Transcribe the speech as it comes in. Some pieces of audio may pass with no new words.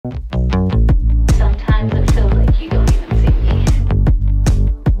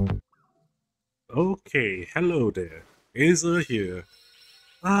Okay, hello there. Azer here.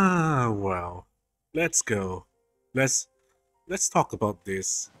 Well, let's go. Let's let's talk about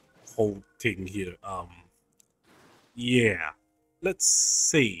this whole thing here. Yeah. Let's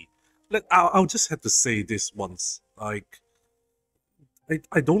say I'll just have to say this once. Like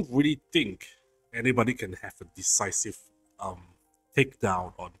I don't really think anybody can have a decisive um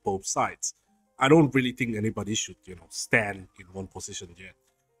takedown on both sides. I don't really think anybody should, stand in one position yet.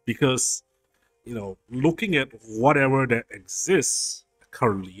 Because looking at whatever that exists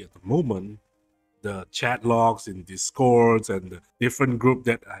currently at the moment, the chat logs in Discords and the different group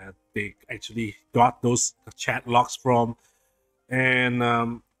that they actually got those chat logs from, and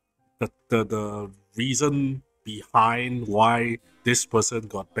the reason behind why this person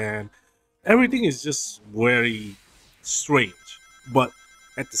got banned, everything is just very strange. But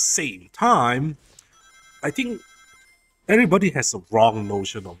at the same time, I think everybody has a wrong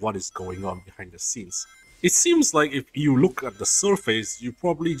notion of what is going on behind the scenes. It seems like if you look at the surface, you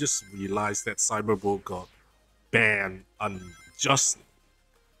probably just realize that Cyberbolt got banned unjustly.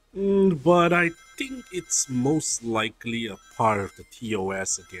 But I think it's most likely a part of the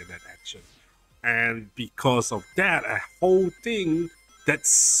TOS again at action. And because of that, a whole thing, that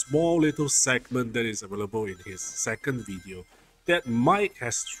small little segment that is available in his second video, that might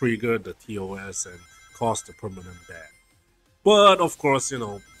has triggered the TOS and caused a permanent ban. But of course,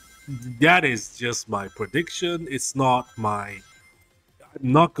 that is just my prediction. It's not my.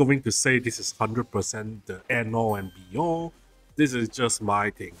 I'm not going to say this is 100% the end all and be all. This is just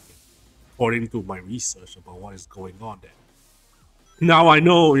my thing, according to my research about what is going on there. Now, I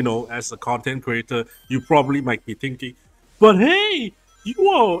know, as a content creator, you probably might be thinking, but hey, you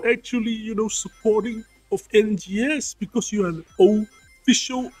are actually, supporting of NGS because you are an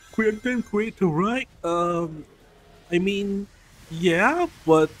official content creator, right? I mean, yeah,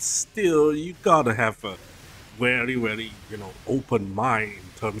 but still, you gotta have a very, very, open mind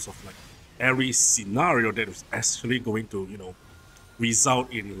in terms of like every scenario that is actually going to, result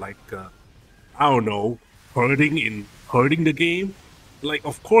in like, I don't know, hurting the game. Like,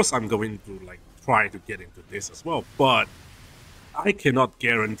 of course, I'm going to like try to get into this as well, but I cannot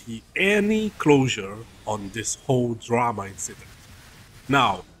guarantee any closure on this whole drama incident.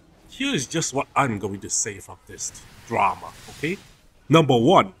 Now, here is just what I'm going to say from this drama, okay? Number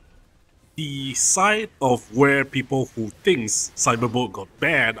one, the side of where people who thinks Cyberbolt got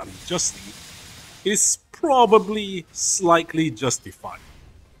banned unjustly is probably slightly justified.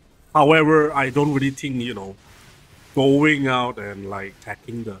 However, I don't really think, going out and like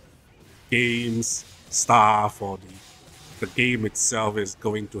attacking the game's staff or the game itself is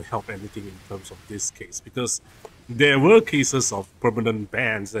going to help anything in terms of this case, because there were cases of permanent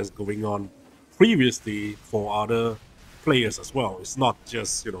bans that's going on previously for other players as well. It's not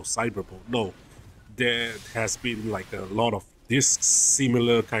just Cyberbolt. No, there has been like a lot of this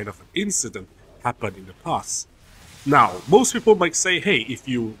similar kind of incident happened in the past. Now, most people might say, hey,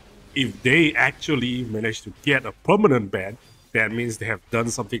 if they actually manage to get a permanent ban, that means they have done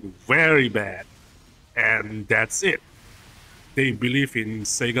something very bad, and that's it. They believe in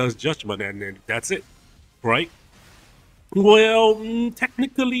Sega's judgment, and then that's it, right? Well,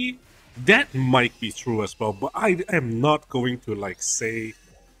 technically, that might be true as well, but I am not going to like say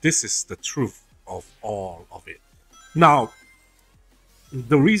this is the truth of all of it. Now,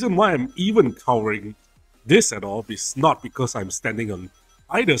 the reason why I'm even covering this at all is not because I'm standing on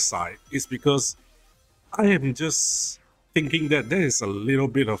either side, it's because I am just thinking that there is a little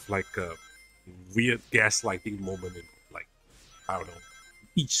bit of like a weird gaslighting moment in like, I don't know,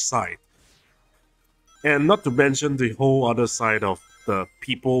 each side. And not to mention the whole other side of the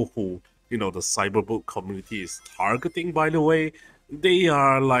people who, the cyberbook community is targeting, by the way. They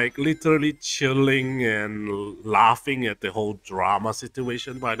are like literally chilling and laughing at the whole drama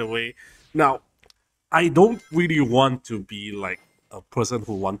situation, by the way. Now, I don't really want to be like a person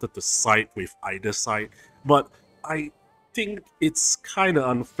who wanted to side with either side, but I think it's kind of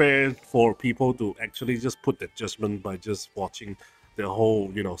unfair for people to actually just put that judgment by just watching the whole,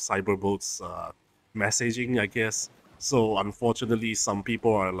 Cyberbolt's messaging, I guess. So unfortunately, some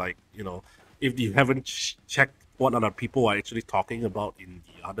people are like, if you haven't checked what other people are actually talking about in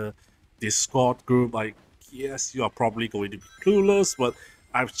the other Discord group, I guess you are probably going to be clueless, but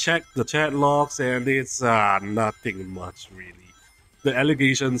I've checked the chat logs and it's nothing much really. The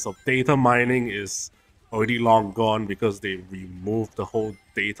allegations of data mining is already long gone because they removed the whole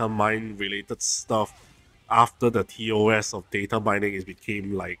data mine related stuff after the TOS of data mining is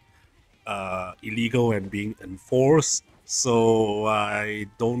became like illegal and being enforced. So I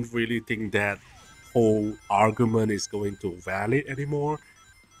don't really think that whole argument is going to valid anymore.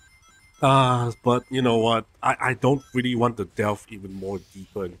 But you know what? I don't really want to delve even more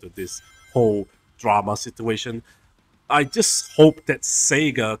deeper into this whole drama situation. I just hope that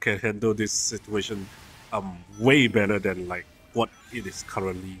Sega can handle this situation way better than like what it is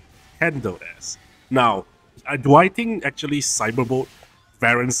currently handled as. Now, do I think actually Cyberbolt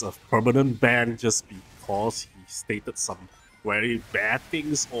warrants a permanent ban just because he stated some very bad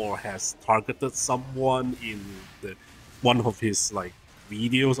things or has targeted someone in the one of his like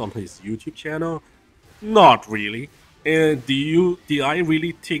videos on his YouTube channel? Not really. And do I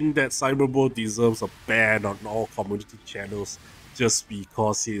really think that Cyberbolt deserves a ban on all community channels just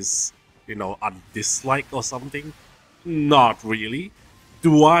because he's, undisliked or something? Not really.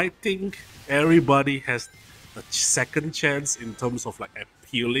 Do I think everybody has a second chance in terms of like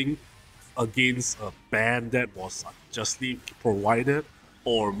appealing against a ban that was unjustly provided?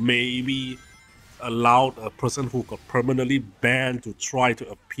 Or maybe allowed a person who got permanently banned to try to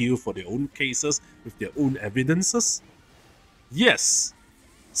appeal for their own cases with their own evidences? Yes.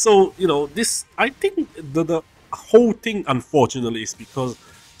 So, this, I think the whole thing, unfortunately, is because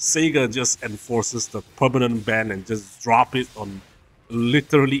Sega just enforces the permanent ban and just drop it on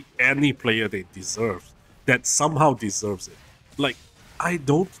literally any player they deserve, that somehow deserves it. Like, I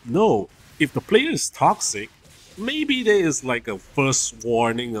don't know. If the player is toxic, maybe there is like a first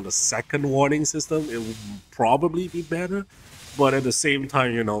warning and a second warning system. It would probably be better. But at the same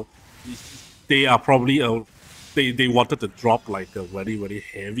time, they are probably they wanted to drop like a very very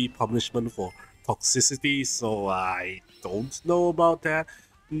heavy punishment for toxicity, so I don't know about that.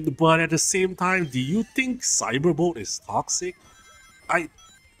 But at the same time, do you think Cyberbolt is toxic? I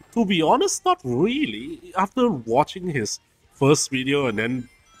To be honest, not really. After watching his first video and then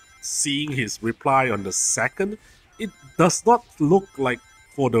seeing his reply on the second, it does not look like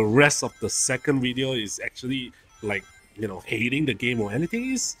for the rest of the second video is actually like, hating the game or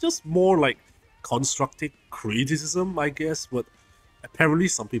anything. It's just more like constructive criticism, I guess. But apparently,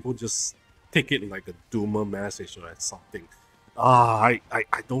 some people just take it like a doomer message or something. I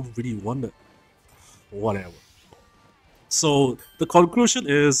don't really want it. Whatever. So the conclusion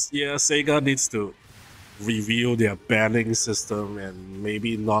is, yeah, Sega needs to review their banning system and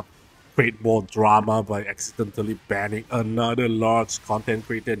maybe not create more drama by accidentally banning another large content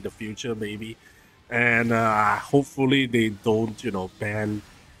creator in the future, maybe. And hopefully they don't, ban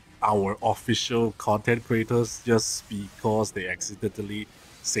our official content creators just because they accidentally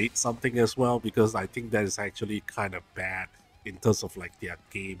said something as well, because I think that is actually kind of bad in terms of like their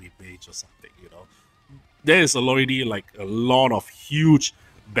game image or something. There is already like a lot of huge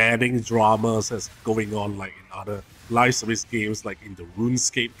banning dramas that's going on like in other live service games, like in the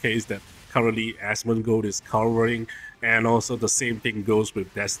RuneScape case that currently Asmongold is covering, and also the same thing goes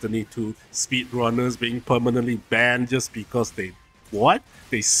with Destiny 2 speedrunners being permanently banned just because they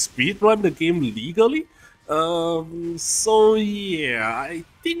speedrun the game legally. So yeah, I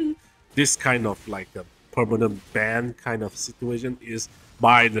think this kind of like a permanent ban kind of situation is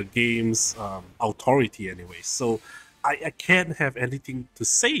by the game's authority anyway. So I can't have anything to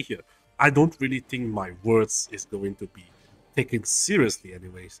say here. I don't really think my words is going to be taken seriously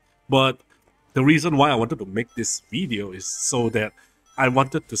anyways. But the reason why I wanted to make this video is so that I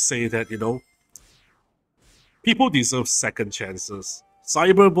wanted to say that, people deserve second chances.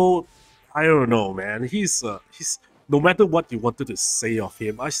 Cyberbolt, I don't know, man. He's no matter what you wanted to say of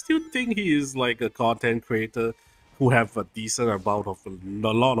him, I still think he is like a content creator who have a decent amount of a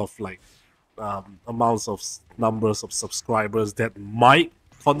lot of like amounts of numbers of subscribers that might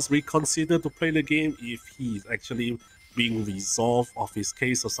reconsider to play the game if he's actually being resolved of his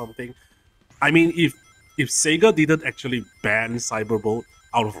case or something. I mean, if Sega didn't actually ban Cyberbolt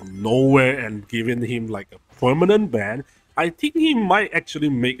out of nowhere and given him like a permanent ban, I think he might actually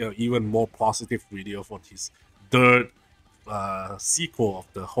make an even more positive video for his third sequel of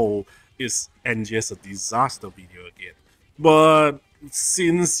the whole "Is NGS a Disaster" video again. But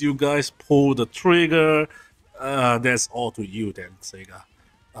since you guys pulled the trigger, that's all to you then, Sega.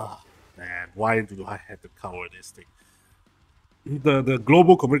 Ah, man, why do I have to cover this thing? The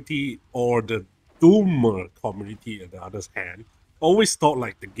global community or the doomer community, on the other hand, always thought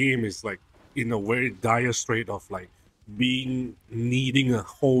like the game is like in a very dire strait of like being needing a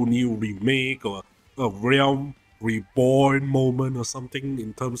whole new remake or a realm reborn moment or something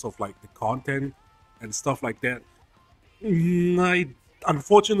in terms of like the content and stuff like that.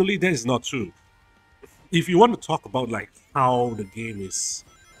 Unfortunately, that is not true. If you want to talk about like how the game is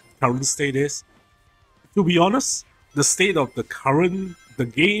current state is, to be honest, the state of the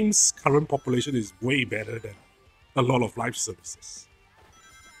game's current population is way better than a lot of live services.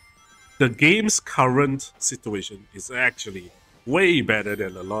 The game's current situation is actually way better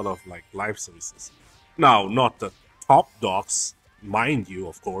than a lot of like live services. Now, not the top dogs, mind you,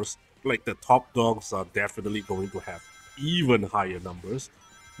 of course. Like the top dogs are definitely going to have even higher numbers,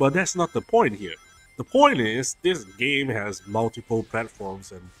 but that's not the point here. The point is this game has multiple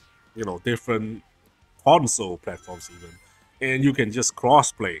platforms and different console platforms even, and you can just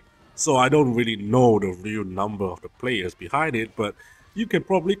cross-play. So I don't really know the real number of the players behind it, but you can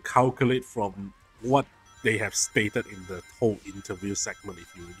probably calculate from what they have stated in the whole interview segment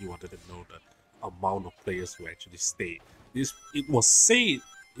if you really wanted to know the amount of players who actually stayed. It was said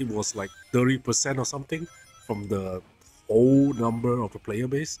it was like 30% or something from the whole number of the player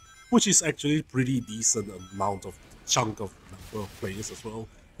base, which is actually pretty decent amount of chunk of number of players as well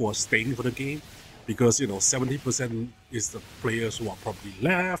who are staying for the game, because 70% is the players who are probably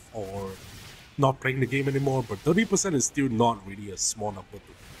left or not playing the game anymore, but 30% is still not really a small number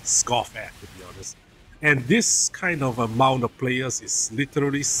to scoff at, to be honest. And this kind of amount of players is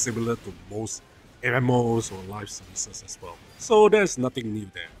literally similar to most MMOs or live services as well. So there's nothing new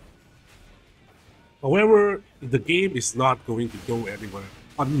there. However, the game is not going to go anywhere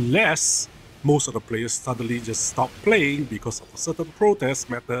unless most of the players suddenly just stop playing because of a certain protest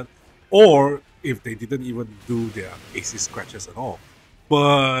method, or if they didn't even do their AC scratches at all.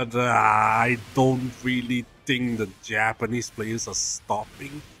 But I don't really think the Japanese players are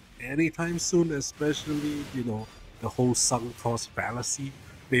stopping anytime soon, especially, the whole sunk cost fallacy.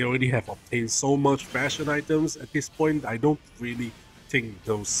 They already have obtained so much fashion items at this point. I don't really think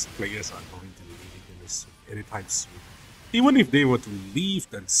those players are going to leave anytime soon. Even if they were to leave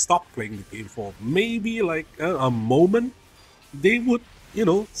and stop playing the game for maybe like a moment, they would,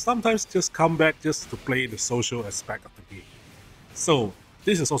 sometimes just come back just to play the social aspect of the game. So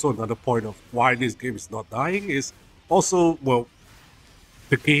this is also another point of why this game is not dying, is also, well,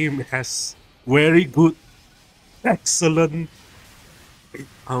 the game has very good, excellent,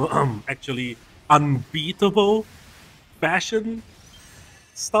 actually unbeatable fashion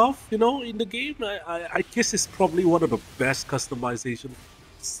stuff, in the game. I guess it's probably one of the best customization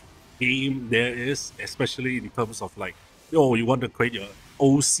game there is, especially in terms of like, oh, you want to create your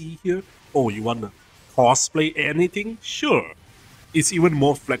OC here? Oh, you want to cosplay anything? Sure. It's even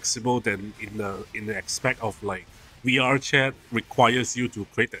more flexible than in the aspect of like VR chat requires you to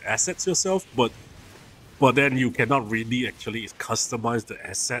create the assets yourself, but then you cannot really actually customize the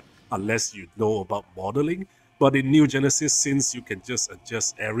asset unless you know about modeling. But in New Genesis, since you can just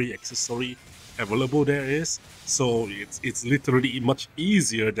adjust every accessory available there is, so it's literally much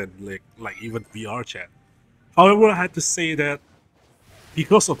easier than like even VR chat. However, I had to say that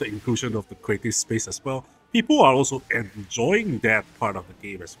because of the inclusion of the creative space as well, people are also enjoying that part of the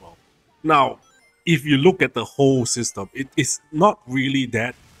game as well. Now, if you look at the whole system, it is not really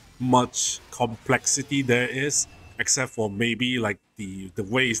that much complexity there is, except for maybe like the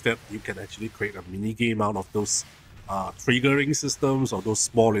ways that you can actually create a mini game out of those triggering systems or those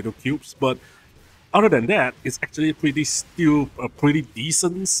small little cubes. But other than that, it's actually still a pretty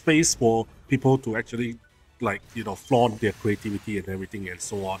decent space for people to actually like flaunt their creativity and everything and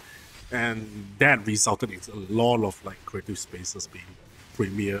so on. And that resulted in a lot of like creative spaces being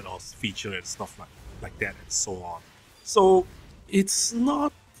premiered or featured and stuff like that and so on. So it's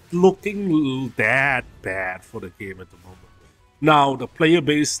not looking that bad for the game at the moment. Now the player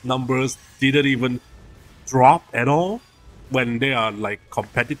base numbers didn't even drop at all when there are like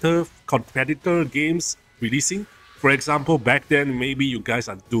competitor games releasing. For example, back then maybe you guys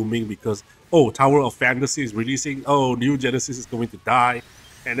are dooming because, oh, Tower of Fantasy is releasing, oh, New Genesis is going to die,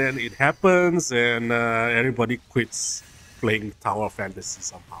 and then it happens and everybody quits playing Tower of Fantasy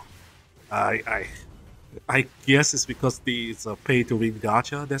somehow. I I I guess it's because it's a pay to win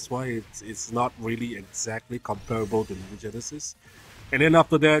gacha. That's why it's not really exactly comparable to New Genesis. And then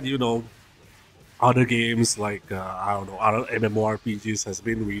after that, other games like I don't know, other MMORPGs has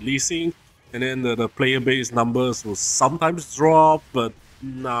been releasing, and then the player base numbers will sometimes drop, but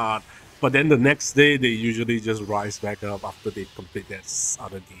not. But then the next day they usually just rise back up after they complete that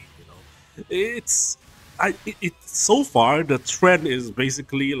other game. It's so far the trend is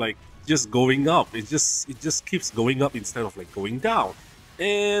basically like just going up. It just keeps going up instead of like going down,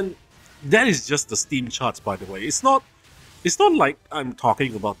 and that is just the Steam charts, by the way. It's not like I'm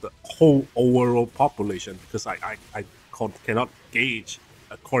talking about the whole overall population, because cannot gauge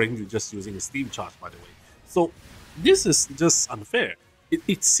according to just using the Steam charts, by the way. So this is just unfair.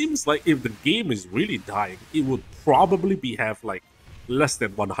 It seems like if the game is really dying, it would probably have like less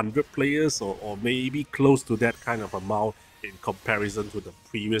than 100 players, or maybe close to that kind of amount in comparison to the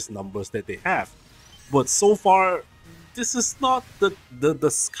previous numbers that they have. But so far, this is not the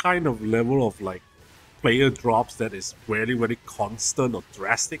kind of level of like player drops that is very, very constant or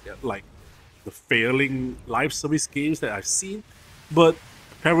drastic, like the failing live service games that I've seen. But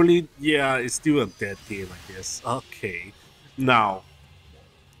apparently, yeah, it's still a dead game, I guess. Okay. Now,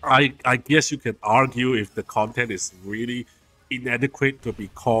 I guess you can argue if the content is really inadequate to be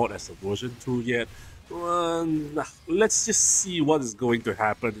called as a version 2 yet. Let's just see what is going to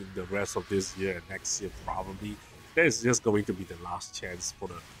happen in the rest of this year and next year, probably. That is just going to be the last chance for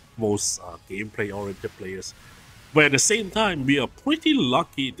the most gameplay oriented players. But at the same time, we are pretty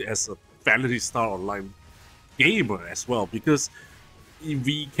lucky as a Fantasy Star Online gamer as well, because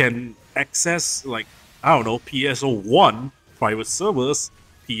we can access, like, I don't know, PSO1 private servers,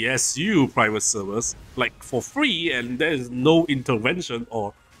 PSU private servers, like, for free, and there is no intervention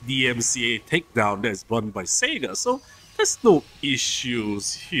or DMCA takedown that is run by SEGA. So there's no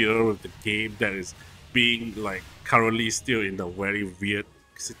issues here with the game that is being, like, currently still in a very weird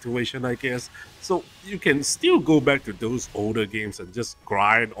situation, I guess. So you can still go back to those older games and just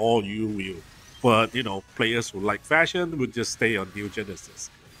grind all you will. But, players who like fashion would just stay on New Genesis.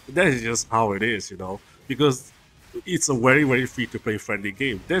 That is just how it is, because it's a very, very free-to-play friendly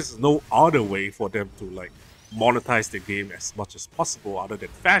game. There's no other way for them to, like, monetize the game as much as possible other than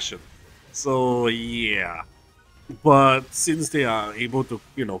fashion. So, yeah. But since they are able to,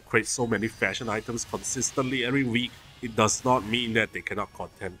 create so many fashion items consistently every week, it does not mean that they cannot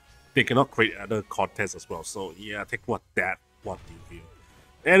create other contents as well. So, yeah, take what you feel.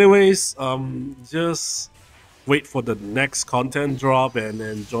 Anyways, just wait for the next content drop and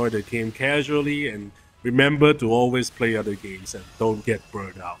enjoy the game casually, and remember to always play other games and don't get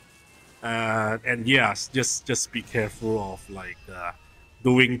burned out. And yes, just be careful of, like,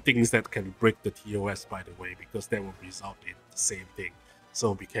 doing things that can break the TOS, by the way, because that will result in the same thing.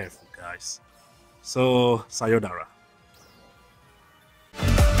 So be careful, guys. So sayonara.